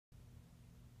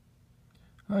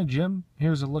Hi Jim,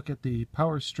 here's a look at the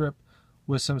Powerstrip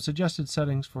with some suggested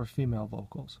settings for female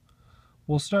vocals.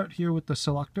 We'll start here with the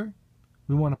selector.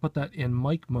 We want to put that in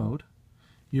mic mode.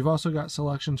 You've also got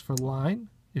selections for line,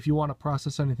 if you want to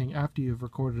process anything after you've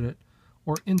recorded it,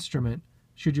 or instrument,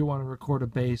 should you want to record a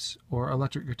bass or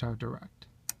electric guitar direct.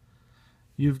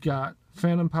 You've got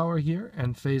phantom power here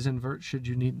and phase invert should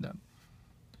you need them.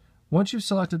 Once you've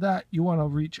selected that, you want to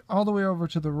reach all the way over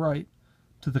to the right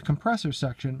to the compressor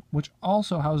section, which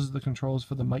also houses the controls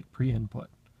for the mic pre-input.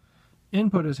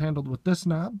 Input is handled with this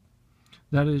knob.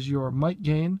 That is your mic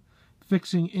gain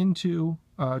traveling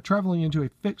into a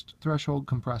fixed threshold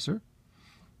compressor.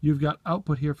 You've got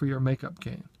output here for your makeup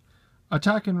gain.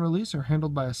 Attack and release are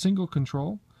handled by a single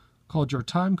control called your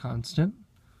time constant,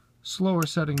 slower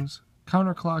settings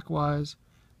counterclockwise,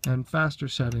 and faster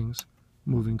settings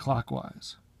moving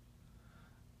clockwise.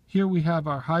 Here we have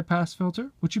our high pass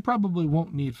filter, which you probably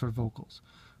won't need for vocals.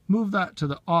 Move that to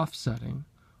the off setting,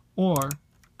 or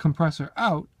compressor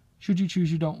out should you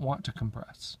choose you don't want to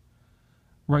compress.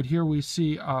 Right here we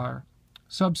see our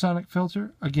subsonic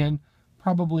filter, again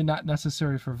probably not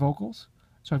necessary for vocals,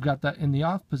 so I've got that in the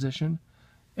off position,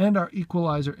 and our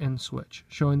equalizer in switch,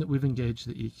 showing that we've engaged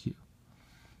the EQ.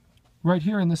 Right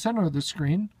here in the center of the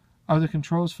screen are the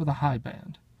controls for the high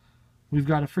band. We've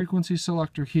got a frequency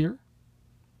selector here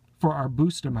for our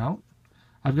boost amount.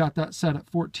 I've got that set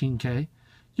at 14K.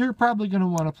 You're probably going to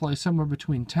want to play somewhere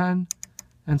between 10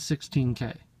 and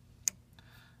 16K.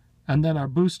 And then our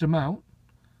boost amount,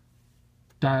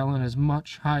 dial in as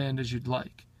much high end as you'd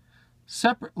like.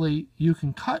 Separately, you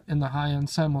can cut in the high end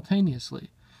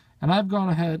simultaneously. And I've gone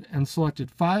ahead and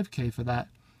selected 5K for that,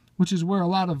 which is where a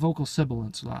lot of vocal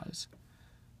sibilance lies.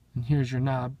 And here's your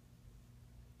knob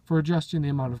for adjusting the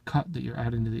amount of cut that you're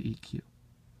adding to the EQ.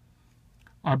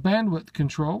 Our bandwidth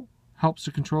control helps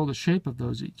to control the shape of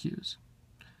those EQs.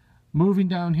 Moving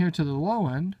down here to the low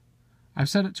end, I've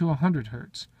set it to 100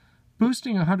 Hz.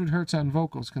 Boosting 100 Hz on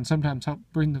vocals can sometimes help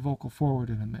bring the vocal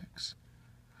forward in a mix.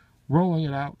 Rolling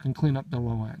it out can clean up the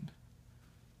low end.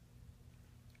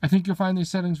 I think you'll find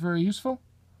these settings very useful,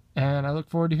 and I look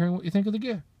forward to hearing what you think of the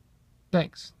gear.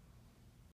 Thanks.